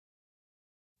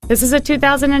This is a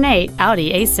 2008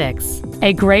 Audi A6,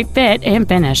 a great fit and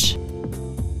finish.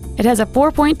 It has a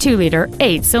 4.2-liter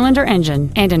 8-cylinder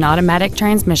engine and an automatic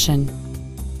transmission.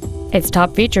 Its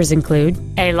top features include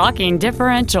a locking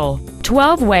differential,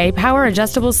 12-way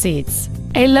power-adjustable seats,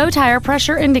 a low-tire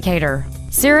pressure indicator,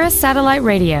 Sirius satellite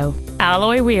radio,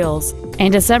 alloy wheels,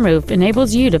 and a sunroof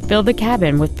enables you to fill the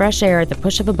cabin with fresh air at the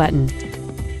push of a button.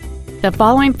 The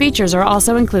following features are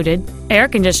also included: air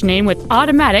conditioning with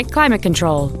automatic climate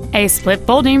control, a split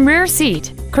folding rear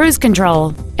seat, cruise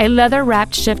control, a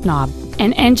leather-wrapped shift knob,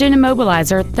 an engine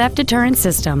immobilizer theft deterrent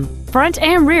system, front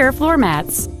and rear floor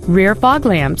mats, rear fog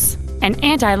lamps, an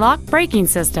anti-lock braking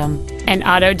system, an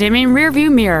auto-dimming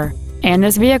rear-view mirror, and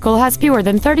this vehicle has fewer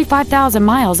than 35,000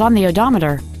 miles on the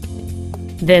odometer.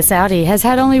 This Audi has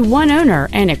had only one owner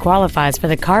and it qualifies for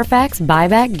the Carfax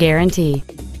buyback guarantee.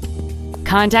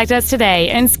 Contact us today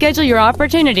and schedule your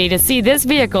opportunity to see this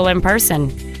vehicle in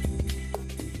person.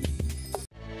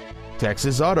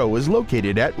 Texas Auto is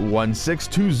located at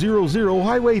 16200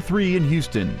 Highway 3 in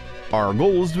Houston. Our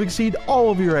goal is to exceed all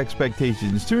of your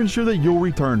expectations to ensure that you'll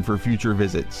return for future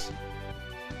visits.